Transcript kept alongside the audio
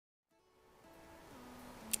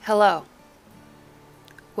Hello.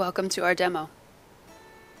 Welcome to our demo.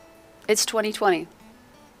 It's 2020.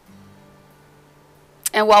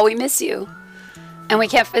 And while we miss you, and we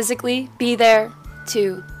can't physically be there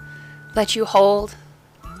to let you hold,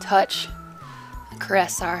 touch, and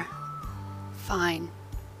caress our fine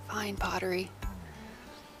pottery,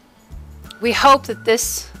 we hope that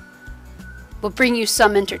this will bring you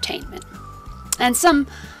some entertainment and some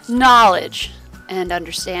knowledge and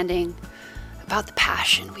understanding about the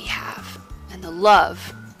passion we have and the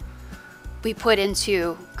love we put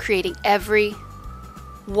into creating every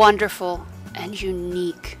wonderful and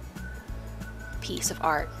unique piece of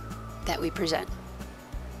art that we present.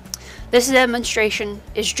 This demonstration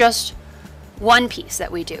is just one piece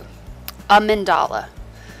that we do, a mandala.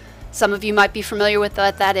 Some of you might be familiar with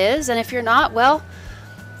what that is, and if you're not, well,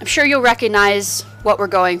 I'm sure you'll recognize what we're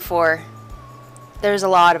going for. There's a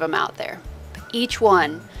lot of them out there. But each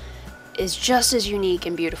one is just as unique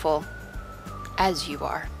and beautiful as you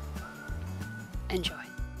are. Enjoy.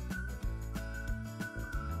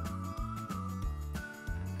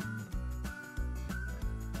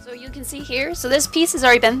 So you can see here, so this piece has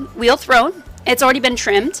already been wheel thrown. It's already been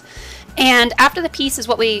trimmed. And after the piece is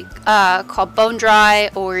what we call bone dry,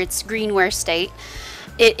 or its greenware state.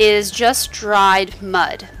 It is just dried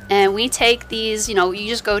mud. And we take these, you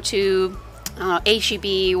just go to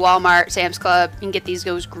H-E-B, Walmart, Sam's Club, you can get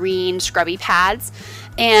those green scrubby pads.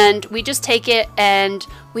 And we just take it and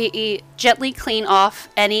we gently clean off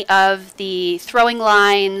any of the throwing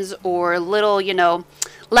lines or little,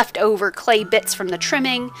 leftover clay bits from the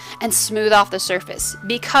trimming and smooth off the surface.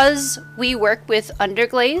 Because we work with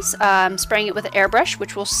underglaze, spraying it with an airbrush,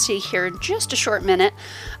 which we'll see here in just a short minute,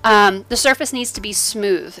 the surface needs to be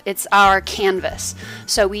smooth. It's our canvas.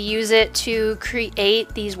 So we use it to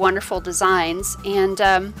create these wonderful designs. And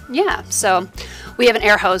yeah, so we have an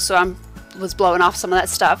air hose, so I was blowing off some of that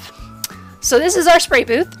stuff. So this is our spray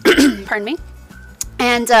booth, pardon me.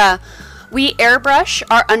 And we airbrush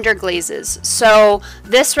our underglazes. So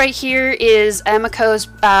this right here is Amico's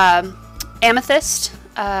Amethyst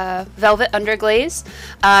Velvet Underglaze.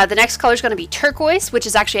 The next color is going to be Turquoise, which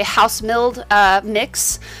is actually a house milled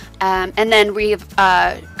mix. And then we have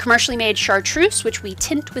commercially made Chartreuse, which we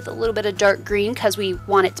tint with a little bit of dark green because we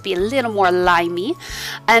want it to be a little more limey.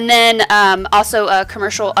 And then also a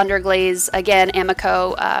commercial underglaze, again,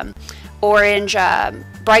 Amico orange,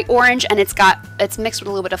 bright orange, and it's mixed with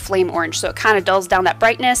a little bit of flame orange, so it kind of dulls down that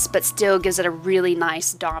brightness but still gives it a really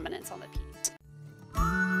nice dominance on the piece.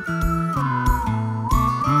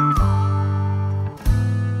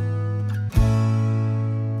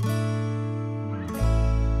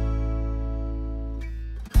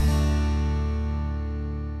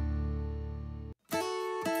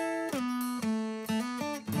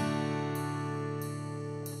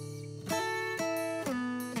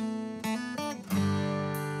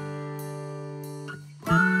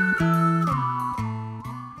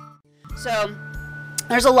 So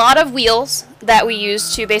there's a lot of wheels that we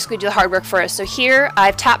use to basically do the hard work for us. So here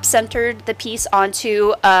I've tap centered the piece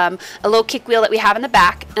onto a little kick wheel that we have in the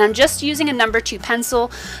back, and I'm just using a number 2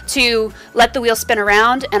 pencil to let the wheel spin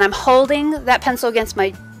around, and I'm holding that pencil against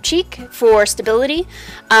my cheek for stability,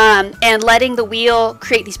 and letting the wheel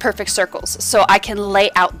create these perfect circles so I can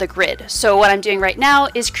lay out the grid. So what I'm doing right now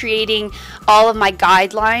is creating all of my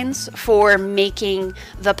guidelines for making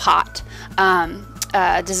the pot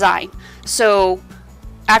design. So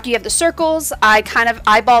after you have the circles, I kind of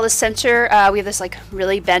eyeball the center. We have this like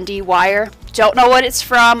really bendy wire. Don't know what it's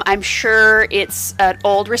from. I'm sure it's an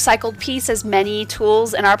old recycled piece, as many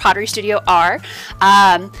tools in our pottery studio are.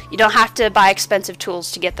 You don't have to buy expensive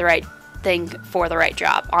tools to get the right thing for the right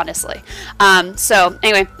job, honestly. So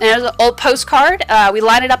anyway, there's an old postcard. We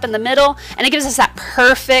line it up in the middle, and it gives us that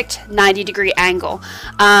perfect 90-degree angle.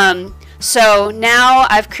 So now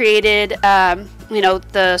I've created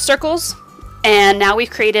the circles, and now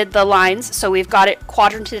we've created the lines, so we've got it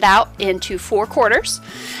quadranted out into 4 quarters,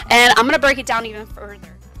 and I'm going to break it down even further.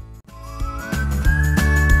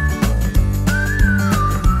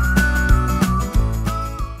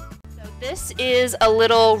 So this is a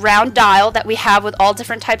little round dial that we have with all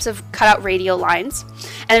different types of cutout radial lines,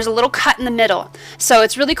 and there's a little cut in the middle. So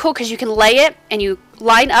it's really cool because you can lay it and you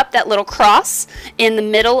line up that little cross in the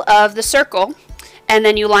middle of the circle, and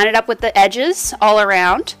then you line it up with the edges all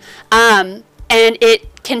around, and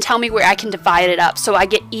it can tell me where I can divide it up. So I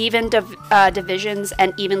get even divisions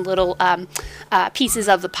and even little pieces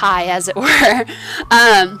of the pie, as it were.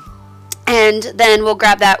 And then we'll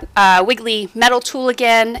grab that wiggly metal tool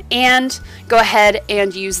again and go ahead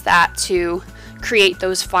and use that to create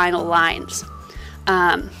those final lines.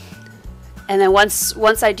 And then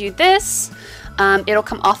once I do this, it'll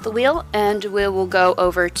come off the wheel, and we will go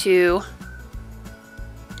over to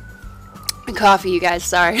coffee, you guys,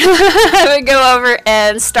 sorry. We go over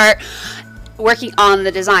and start working on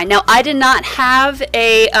the design. Now, I did not have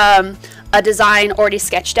a design already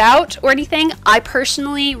sketched out or anything. I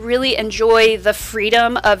personally really enjoy the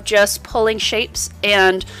freedom of just pulling shapes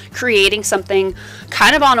and creating something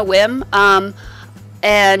kind of on a whim,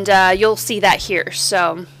 and you'll see that here.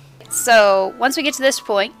 So once we get to this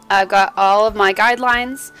point, I've got all of my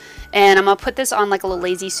guidelines, and I'm gonna put this on like a little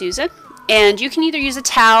Lazy Susan. And you can either use a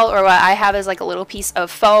towel, or what I have is like a little piece of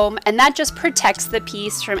foam, and that just protects the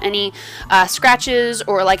piece from any scratches,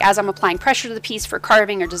 or like as I'm applying pressure to the piece for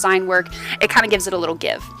carving or design work, it kind of gives it a little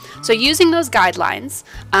give. So using those guidelines,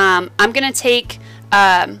 I'm going to take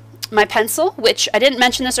my pencil, which I didn't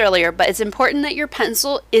mention this earlier, but it's important that your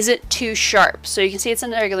pencil isn't too sharp. So you can see it's a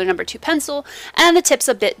regular number 2 pencil, and the tip's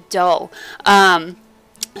a bit dull.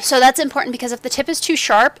 So that's important, because if the tip is too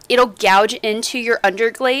sharp, it'll gouge into your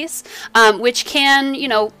underglaze, which can, you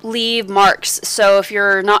know, leave marks. So if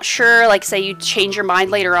you're not sure, like say you change your mind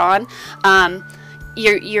later on,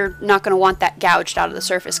 you're not going to want that gouged out of the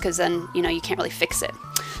surface, because then, you know, you can't really fix it.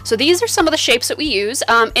 So these are some of the shapes that we use.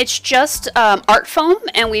 It's just art foam,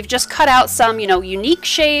 and we've just cut out some, you know, unique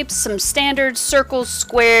shapes, some standard circles,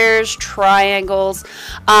 squares, triangles,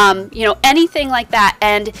 you know, anything like that.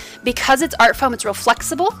 And because it's art foam, it's real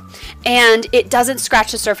flexible, and it doesn't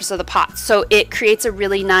scratch the surface of the pot. So it creates a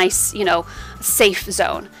really nice, you know, safe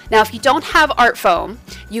zone. Now, if you don't have art foam,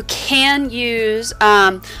 you can use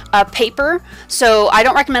a paper. So I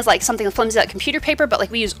don't recommend like something flimsy like computer paper, but like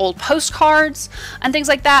we use old postcards and things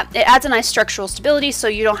like that. It adds a nice structural stability, so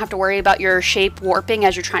you don't have to worry about your shape warping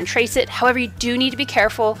as you're trying to trace it. However, you do need to be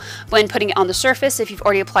careful when putting it on the surface if you've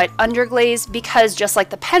already applied underglaze, because just like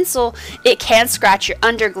the pencil, it can scratch your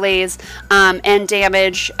underglaze and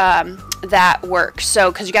damage that work.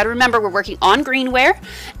 So, because you got to remember, we're working on greenware,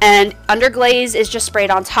 and underglaze is just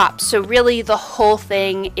sprayed on top. So really the whole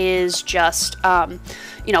thing is just,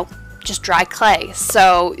 you know, just dry clay.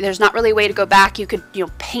 So there's not really a way to go back. You could, you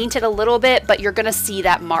know, paint it a little bit, but you're going to see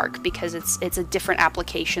that mark because it's a different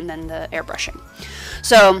application than the airbrushing.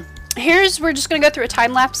 So we're just going to go through a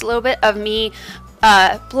time lapse a little bit of me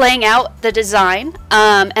laying out the design,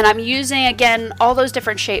 and I'm using again all those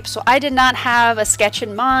different shapes. So I did not have a sketch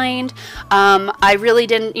in mind. I really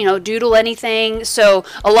didn't, you know, doodle anything. So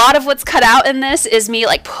a lot of what's cut out in this is me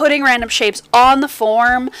like putting random shapes on the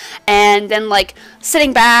form, and then like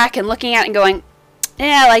sitting back and looking at it and going,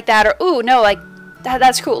 yeah, I like that, or ooh, no, like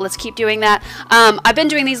that's cool, let's keep doing that. I've been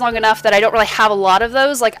doing these long enough that I don't really have a lot of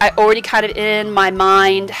those. Like I already kind of in my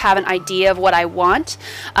mind have an idea of what I want,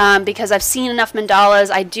 because I've seen enough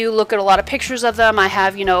mandalas. I do look at a lot of pictures of them. I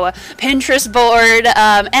have, you know, a Pinterest board,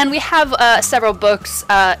 and we have several books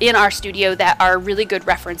in our studio that are really good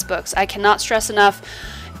reference books. I cannot stress enough,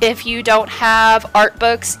 if you don't have art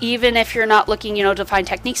books, even if you're not looking, you know, to find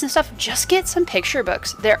techniques and stuff, just get some picture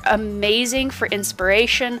books. They're amazing for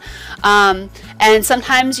inspiration. And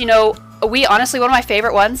sometimes, you know, honestly, one of my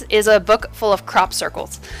favorite ones is a book full of crop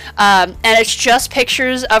circles. And it's just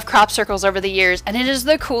pictures of crop circles over the years. And it is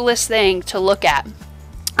the coolest thing to look at.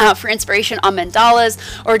 For inspiration on mandalas,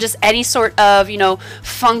 or just any sort of, you know,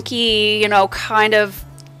 funky, you know, kind of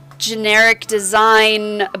generic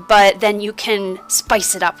design, but then you can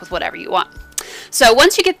spice it up with whatever you want. So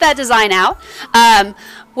once you get that design out,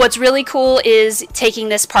 what's really cool is taking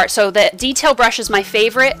this part. So the detail brush is my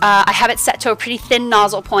favorite. I have it set to a pretty thin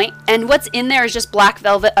nozzle point, and what's in there is just black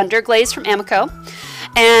velvet underglaze from Amico.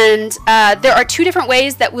 And there are 2 different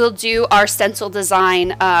ways that we'll do our stencil design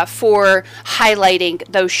for highlighting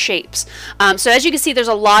those shapes. So as you can see, there's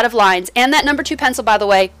a lot of lines, and that number 2 pencil, by the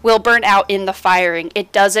way, will burn out in the firing.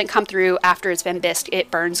 It doesn't come through after it's been bisqued.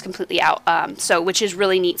 It burns completely out, which is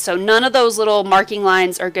really neat. So none of those little marking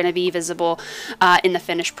lines are going to be visible in the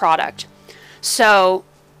finished product. So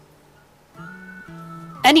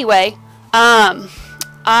anyway,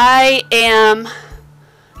 I am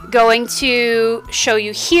going to show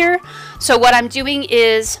you here. So what I'm doing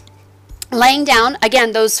is laying down,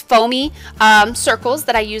 again, those foamy circles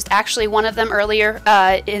that I used, actually one of them earlier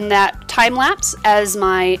in that time lapse as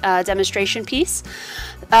my demonstration piece.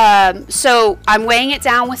 So I'm weighing it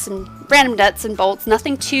down with some random nuts and bolts,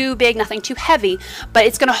 nothing too big, nothing too heavy, but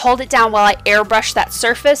it's going to hold it down while I airbrush that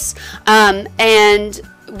surface. And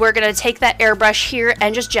we're going to take that airbrush here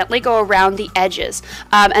and just gently go around the edges.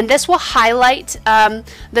 And this will highlight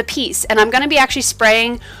the piece. And I'm going to be actually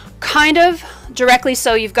spraying kind of directly,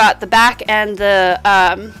 so you've got the back and the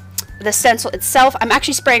the stencil itself, I'm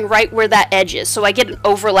actually spraying right where that edge is, so I get an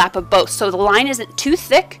overlap of both. So the line isn't too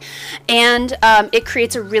thick, and it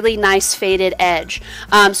creates a really nice faded edge.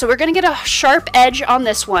 So we're going to get a sharp edge on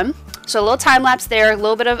this one. So a little time lapse there, a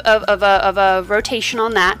little bit of a rotation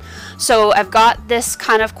on that. So I've got this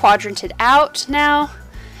kind of quadranted out now,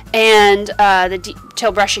 and the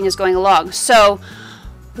detail brushing is going along. So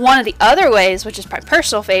one of the other ways, which is my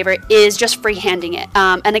personal favorite, is just freehanding it.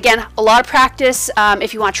 And again, a lot of practice.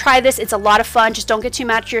 If you want to try this, it's a lot of fun. Just don't get too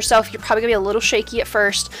mad at yourself. You're probably going to be a little shaky at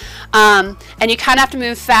first. And you kind of have to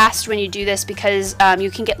move fast when you do this because you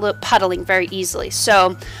can get puddling very easily.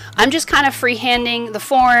 So I'm just kind of freehanding the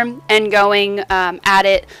form and going at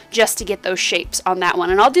it just to get those shapes on that one.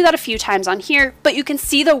 And I'll do that a few times on here, but you can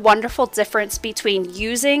see the wonderful difference between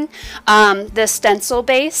using the stencil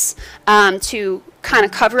base to kind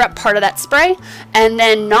of cover up part of that spray, and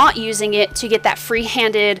then not using it to get that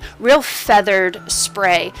free-handed, real feathered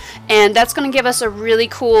spray. And that's going to give us a really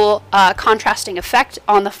cool contrasting effect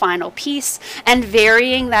on the final piece, and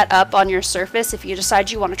varying that up on your surface. If you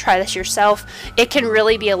decide you want to try this yourself, it can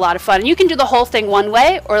really be a lot of fun. And you can do the whole thing one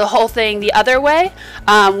way or the whole thing the other way,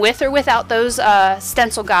 with or without those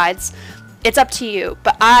stencil guides. It's up to you,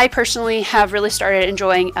 but I personally have really started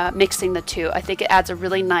enjoying mixing the two. I think it adds a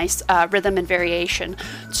really nice rhythm and variation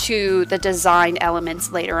to the design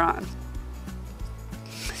elements later on.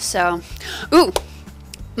 So, ooh,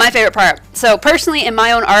 my favorite part. So personally, in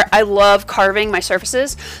my own art, I love carving my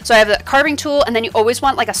surfaces. So I have the carving tool, and then you always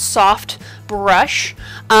want like a soft brush.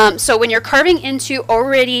 So when you're carving into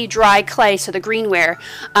already dry clay, so the greenware,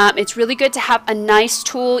 it's really good to have a nice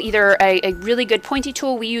tool, either a really good pointy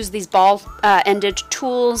tool. We use these ball-ended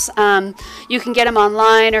tools. You can get them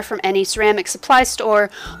online or from any ceramic supply store,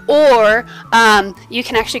 or you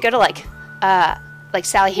can actually go to like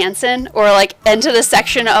Sally Hansen, or like into the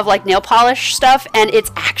section of like nail polish stuff, and it's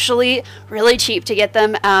actually really cheap to get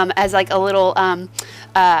them as like a little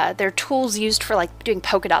they're tools used for like doing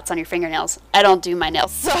polka dots on your fingernails. I don't do my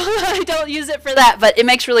nails, so I don't use it for that, but it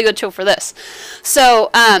makes really good tool for this. So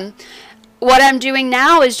what I'm doing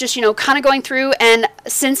now is just, kind of going through, and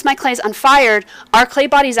since my clay is unfired, our clay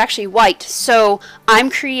body is actually white. So I'm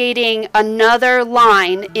creating another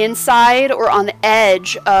line inside or on the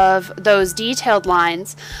edge of those detailed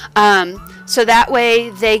lines. So that way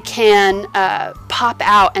they can pop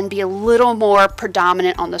out and be a little more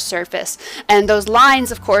predominant on the surface. And those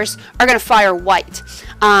lines, of course, are going to fire white.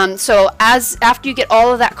 So after you get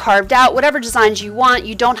all of that carved out, whatever designs you want,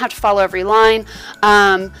 you don't have to follow every line.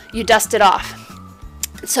 You dust it off.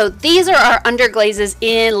 So these are our underglazes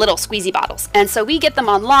in little squeezy bottles, and so we get them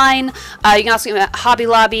online. You can also get them at Hobby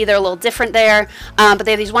Lobby. They're a little different there, but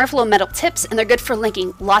they have these wonderful little metal tips, and they're good for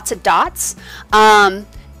linking lots of dots.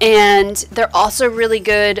 And they're also really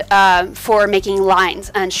good for making lines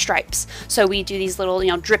and stripes. So we do these little,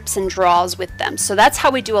 drips and draws with them. So that's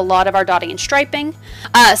how we do a lot of our dotting and striping.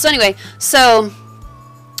 So anyway,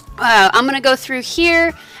 I'm going to go through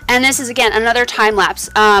here, and this is again another time lapse.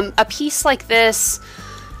 A piece like this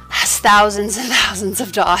has thousands and thousands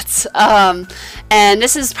of dots, and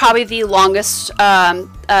this is probably the longest one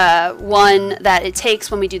that it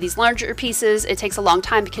takes when we do these larger pieces. It takes a long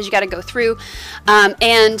time because you got to go through,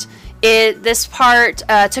 and this part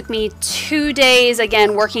took me 2 days,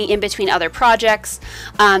 again working in between other projects,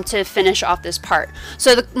 to finish off this part.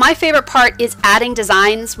 So my favorite part is adding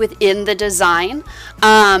designs within the design.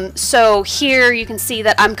 So here you can see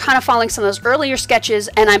that I'm kind of following some of those earlier sketches,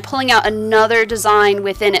 and I'm pulling out another design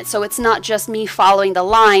within it. So it's not just me following the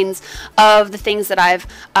lines of the things that I've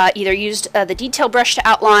either used the detail brush to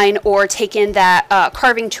outline, or taken that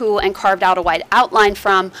carving tool and carved out a white outline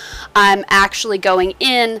from. I'm actually going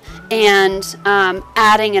in and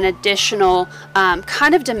adding an additional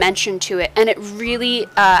kind of dimension to it, and it really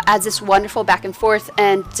adds this wonderful back and forth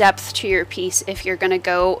and depth to your piece if you're going to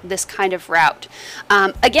go this kind of route.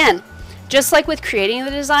 Again, just like with creating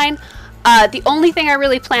the design, the only thing I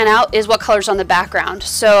really plan out is what color's on the background.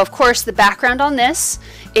 So of course the background on this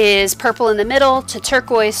is purple in the middle, to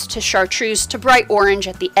turquoise, to chartreuse, to bright orange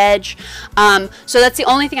at the edge. So that's the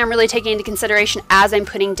only thing I'm really taking into consideration as I'm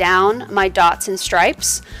putting down my dots and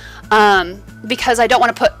stripes. Because I don't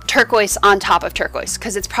want to put turquoise on top of turquoise,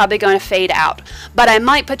 because it's probably going to fade out. But I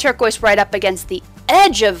might put turquoise right up against the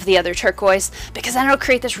edge of the other turquoise, because then it'll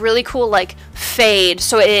create this really cool like fade.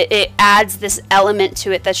 So it adds this element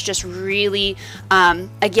to it that's just really,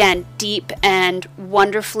 again, deep and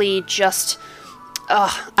wonderfully just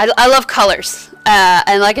I love colors.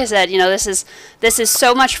 And like I said, you know, this is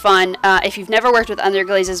so much fun. If you've never worked with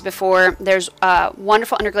underglazes before, there's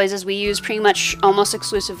wonderful underglazes. We use pretty much almost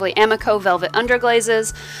exclusively Amico velvet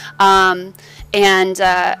underglazes. And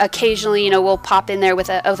occasionally, you know, we'll pop in there with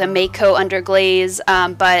a Mako underglaze,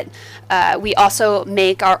 but we also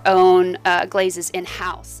make our own glazes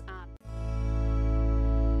in-house.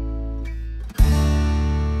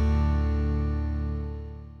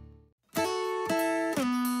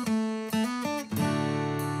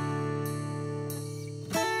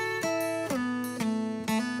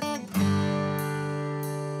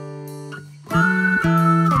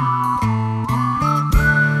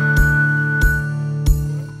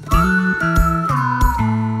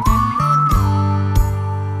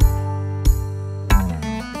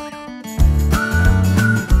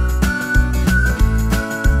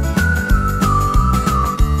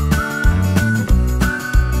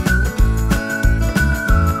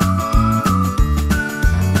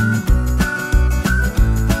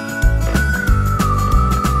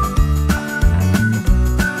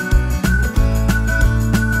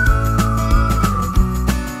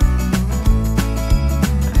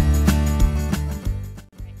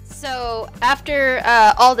 After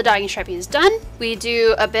all the dyeing and striping is done, we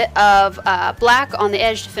do a bit of black on the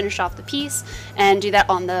edge to finish off the piece, and do that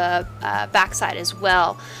on the back side as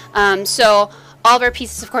well. So all of our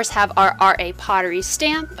pieces, of course, have our RA Pottery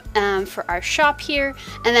stamp for our shop here,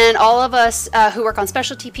 and then all of us who work on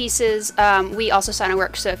specialty pieces, we also sign our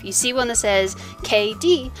work. So if you see one that says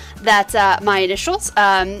KD, that's my initials.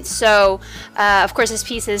 Of course, this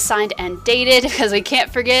piece is signed and dated because we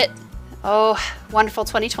can't forget, oh, wonderful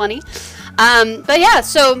 2020. But yeah,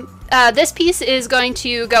 so this piece is going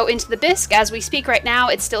to go into the bisque as we speak right now.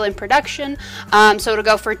 It's still in production. So it'll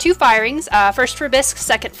go for 2 firings, first for bisque,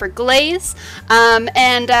 second for glaze.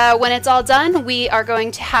 When it's all done, we are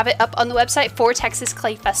going to have it up on the website for Texas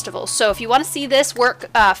Clay Festival. So if you want to see this work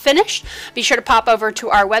finished, be sure to pop over to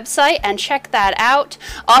our website and check that out.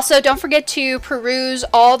 Also, don't forget to peruse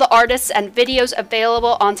all the artists and videos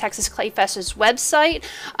available on Texas Clay Fest's website.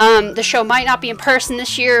 The show might not be in person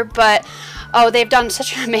this year, but oh, they've done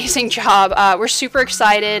such an amazing job. We're super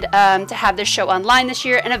excited to have this show online this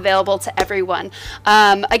year and available to everyone.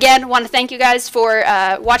 Again, want to thank you guys for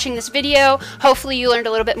watching this video. Hopefully you learned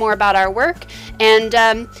a little bit more about our work, and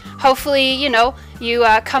hopefully, you know, you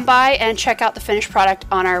come by and check out the finished product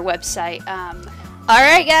on our website.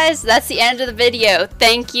 Alright guys, that's the end of the video.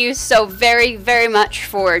 Thank you so very, very much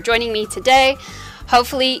for joining me today.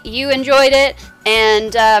 Hopefully you enjoyed it,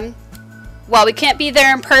 and while we can't be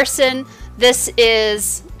there in person, this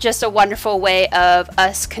is just a wonderful way of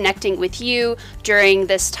us connecting with you during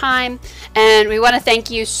this time, and we want to thank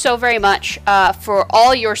you so very much for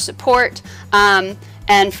all your support, and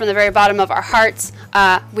from the very bottom of our hearts,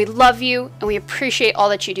 we love you and we appreciate all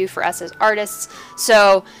that you do for us as artists.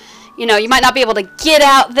 So, you know, you might not be able to get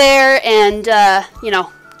out there and you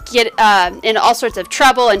know, get in all sorts of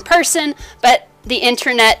trouble in person, but the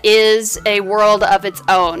internet is a world of its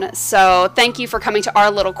own. So thank you for coming to our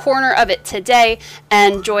little corner of it today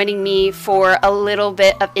and joining me for a little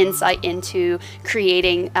bit of insight into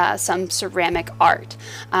creating some ceramic art.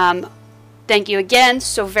 Thank you again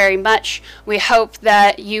so very much. We hope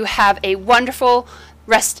that you have a wonderful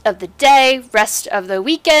rest of the day, rest of the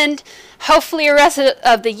weekend, hopefully a rest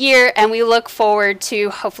of the year, and we look forward to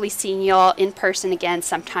hopefully seeing you all in person again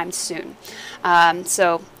sometime soon.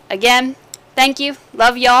 So again, thank you.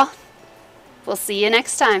 Love y'all. We'll see you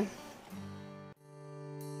next time.